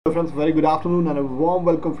Hello friends, very good afternoon and a warm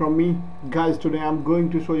welcome from me. Guys, today I'm going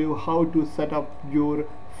to show you how to set up your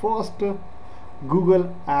first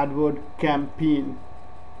Google AdWord campaign.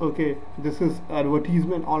 Okay, this is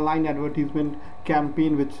advertisement, online advertisement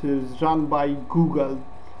campaign which is run by Google.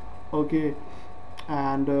 Okay,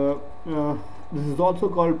 and this is also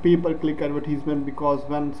called pay-per-click advertisement because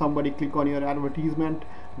when somebody click on your advertisement,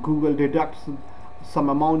 Google deducts some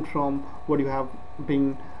amount from what you have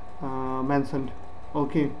been mentioned.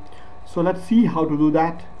 Okay, so let's see how to do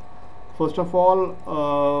that. First of all,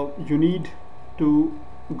 you need to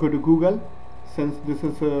go to Google, since this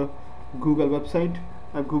is a Google website,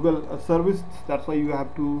 a Google service. That's why you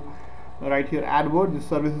have to write here AdWords. This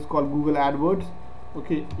service is called Google AdWords.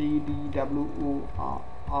 Okay, ADWORDS.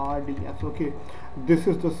 Okay, this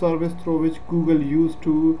is the service through which Google used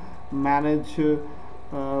to manage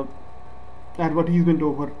advertisement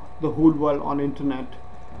over the whole world on internet.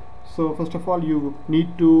 So first of all, you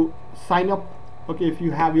need to sign up. Okay, if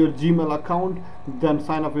you have your Gmail account, then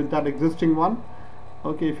sign up with that existing one.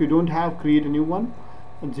 Okay, if you don't have, create a new one,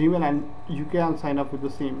 a Gmail, and you can sign up with the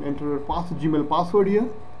same. Enter your Gmail password here.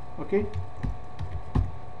 Okay,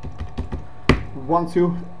 once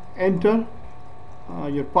you enter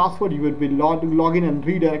your password, you will be login and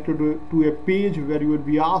redirected to a page where you would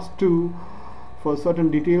be asked to for certain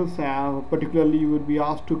details, particularly you would be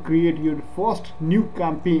asked to create your first new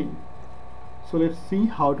campaign. So let's see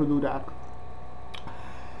how to do that.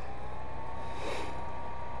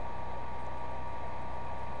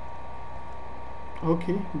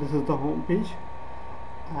 Okay, this is the home page,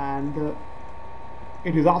 and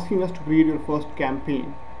it is asking us to create your first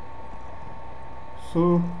campaign.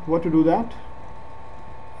 So what to do that?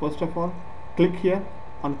 First of all, click here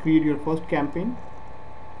on create your first campaign.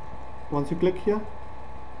 Once you click here,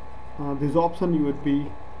 this option you would be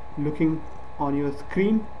looking on your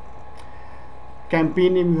screen.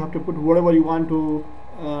 Campaign name, you have to put whatever you want to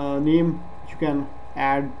name. You can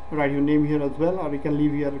write your name here as well, or you can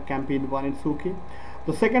leave here campaign 1. It's okay.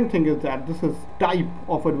 The second thing is that this is type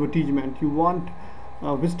of advertisement. You want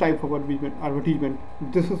which type of advertisement.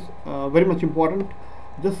 This is very much important.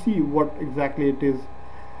 Just see what exactly it is.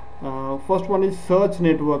 First one is search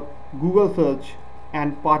network, Google search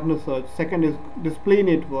and partner search. Second is display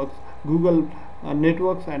networks, Google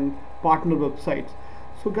networks and partner websites.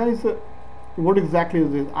 So guys, what exactly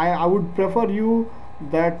is this? I would prefer you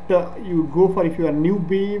that you go for, if you are new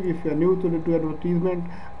babe, if you are new to advertisement,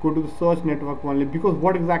 go to the search network only, because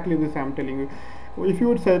what exactly is this I'm telling you. If you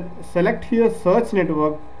would select here search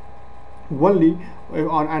network only,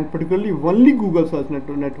 and particularly only Google search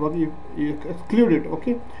network, if you exclude it,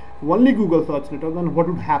 okay, only Google search network, then what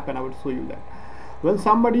would happen? I would show you that. When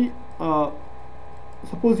somebody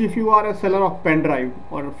suppose if you are a seller of pen drive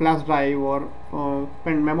or a flash drive or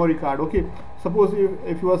pen memory card, okay, suppose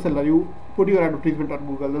if you are a seller, you put your advertisement on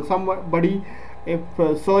Google, then somebody if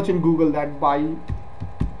search in Google that buy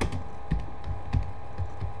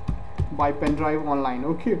pen drive online,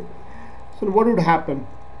 okay, so what would happen?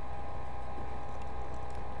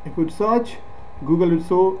 If you would search, Google will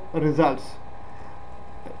show results.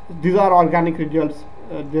 These are organic results.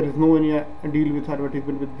 There is no any deal with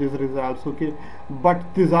advertisement with these results, okay, but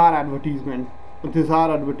these are advertisement,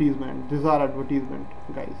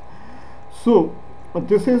 guys. So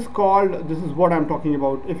this is what I'm talking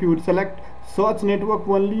about. If you would select search network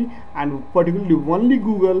only, and particularly only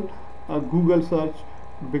Google search,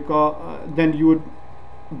 because then you would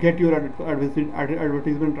get your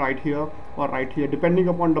advertisement right here or right here, depending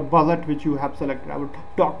upon the budget which you have selected. I would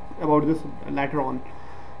talk about this later on.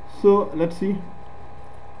 So let's see.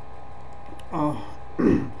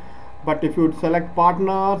 But if you would select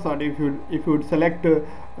partners, or if you would select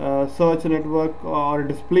search network or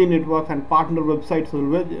display network and partner websites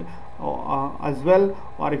as well,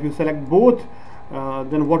 or if you select both,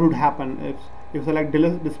 then what would happen? If you select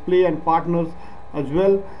display and partners as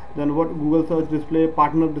well, then what? Google search, display,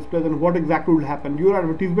 partner, display, then what exactly would happen? Your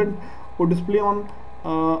advertisement would display on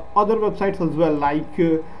other websites as well, like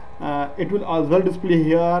it will as well display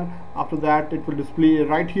here. After that, it will display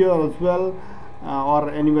right here as well, or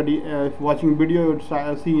anybody if watching video would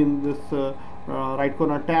see in this right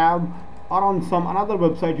corner tab, or on some another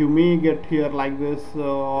website you may get here like this,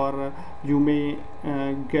 or you may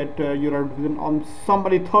get your advertisement on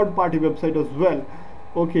somebody third party website as well,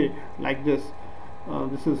 okay, like this.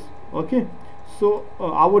 This is okay. So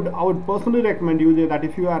I would personally recommend you that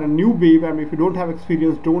if you are a new babe and if you don't have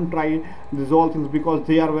experience, don't try these all things, because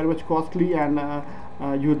they are very much costly, and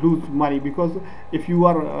you lose money. Because if you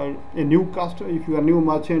are a new customer, if you are a new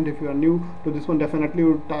merchant, if you are new to this one, definitely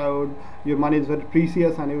your money is very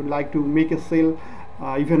precious and you would like to make a sale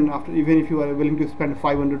even if you are willing to spend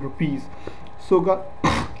 500 rupees. So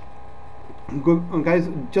guys,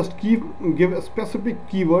 just give a specific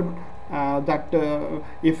keyword that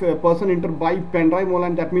if a person enter buy pen drive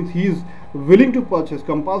online, that means he is willing to purchase,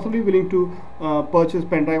 compulsorily willing to purchase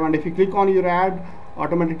pen drive. And if you click on your ad,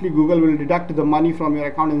 automatically Google will deduct the money from your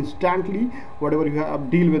account instantly, whatever you have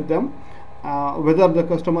deal with them, whether the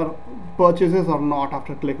customer purchases or not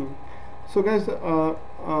after clicking. So guys,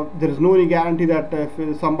 there is no any guarantee that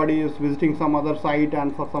if somebody is visiting some other site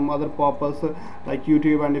and for some other purpose like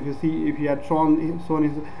YouTube, and if you had shown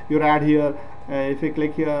your ad here, if you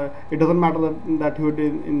click here, it doesn't matter that you are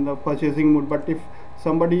in the purchasing mood. But if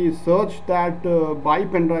somebody search that buy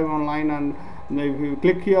pen drive online, and if you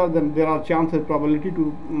click here, then there are chances, probability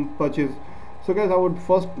to purchase. So guys, I would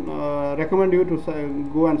first recommend you to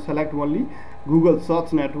go and select only Google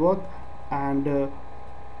search network, and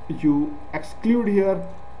you exclude here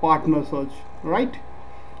partner search, right?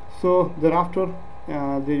 So thereafter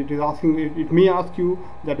it is asking, it may ask you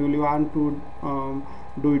that will you want to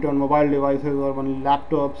do it on mobile devices or on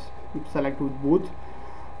laptops. Select with both.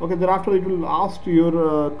 Okay, thereafter it will ask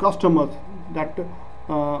your customers that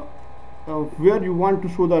where you want to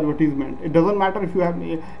show the advertisement. It doesn't matter if you have,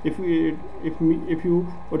 if you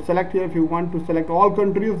would select here, if you want to select all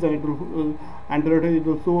countries, then it will it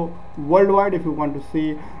will show worldwide. If you want to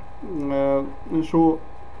say show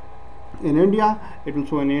in India, it will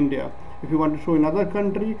show in India. If you want to show in other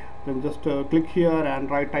country, then just click here and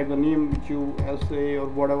type the name which you say or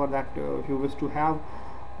whatever that if you wish to have.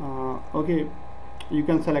 Okay, you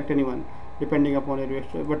can select anyone depending upon your wish.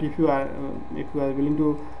 But if you are willing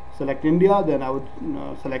to select India, then I would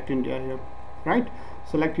select India here, right?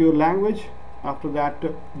 Select your language. After that,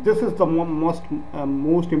 this is the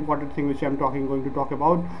most important thing which I'm going to talk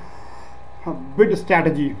about, bid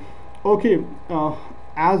strategy. Okay,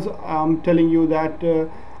 as I'm telling you that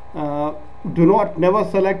never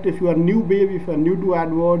select, if you are new babe, if you are new to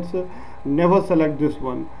AdWords, never select this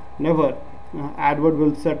one, never. AdWord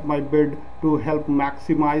will set my bid to help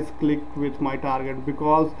maximize click with my target,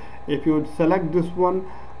 because if you would select this one,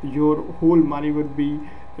 your whole money would be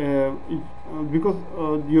your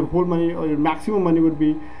whole money or your maximum money would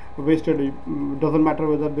be wasted. It doesn't matter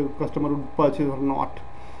whether the customer would purchase or not.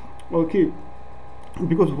 Okay,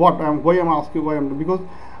 because because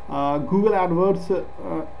Google AdWords,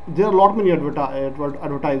 there are a lot many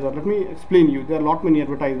advertisers. Let me explain you. There are a lot many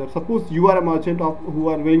advertisers. Suppose you are a merchant who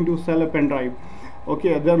are willing to sell a pen drive.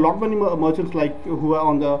 Okay, there are a lot many merchants like who are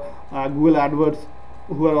on the Google AdWords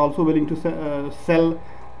who are also willing to sell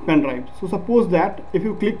pen drive. So suppose that if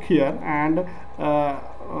you click here, and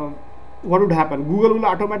what would happen? Google will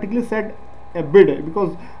automatically set a bid,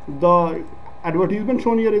 because the advertisement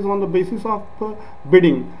shown here is on the basis of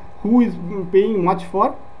bidding. Who is paying much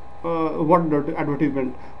for what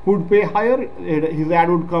advertisement? Who would pay higher, his ad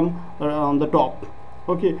would come on the top.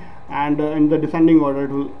 Okay, and in the descending order,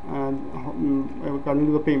 it will according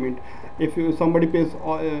to the payment. If somebody pays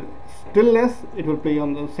still less, it will play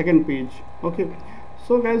on the second page. Okay,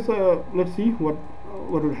 so guys, let's see what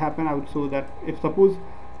would happen. I would show that if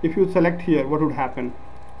you select here, what would happen?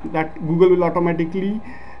 That Google will automatically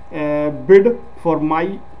bid for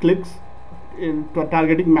my clicks in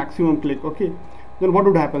targeting maximum click. Okay, then what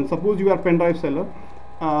would happen? Suppose you are pen drive seller,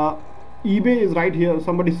 eBay is right here,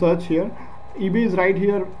 somebody search here, eBay is right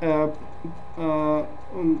here,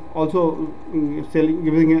 also selling,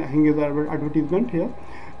 giving his advertisement here.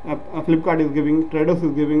 Flipkart is giving, Traders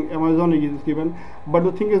is giving, Amazon is given. But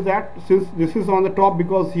the thing is that since this is on the top,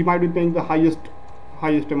 because he might be paying the highest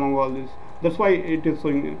among all these, that's why it is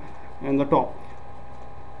showing in the top.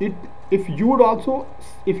 If you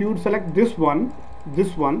would select this one,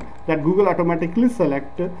 that Google automatically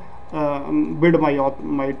select bid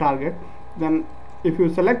my target, then if you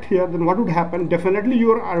select here, then what would happen? Definitely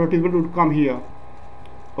your advertisement would come here.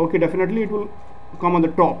 Okay, definitely it will come on the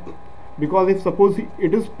top, because if suppose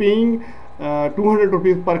it is paying 200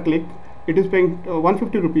 rupees per click, it is paying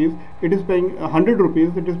 150 rupees, it is paying 100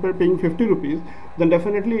 rupees, it is paying 50 rupees, then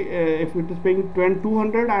definitely if it is paying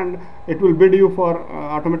 200, and it will bid you for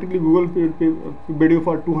automatically Google will bid you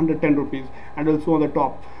for 210 rupees and also on the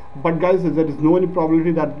top. But guys, there is no any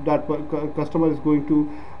probability that customer is going to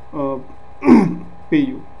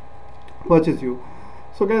purchase you.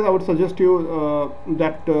 So guys, I would suggest you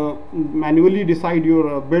that manually decide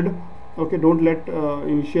your bid. Okay, don't let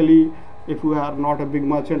initially, if you are not a big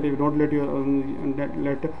merchant, if you don't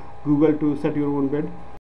let Google to set your own bid.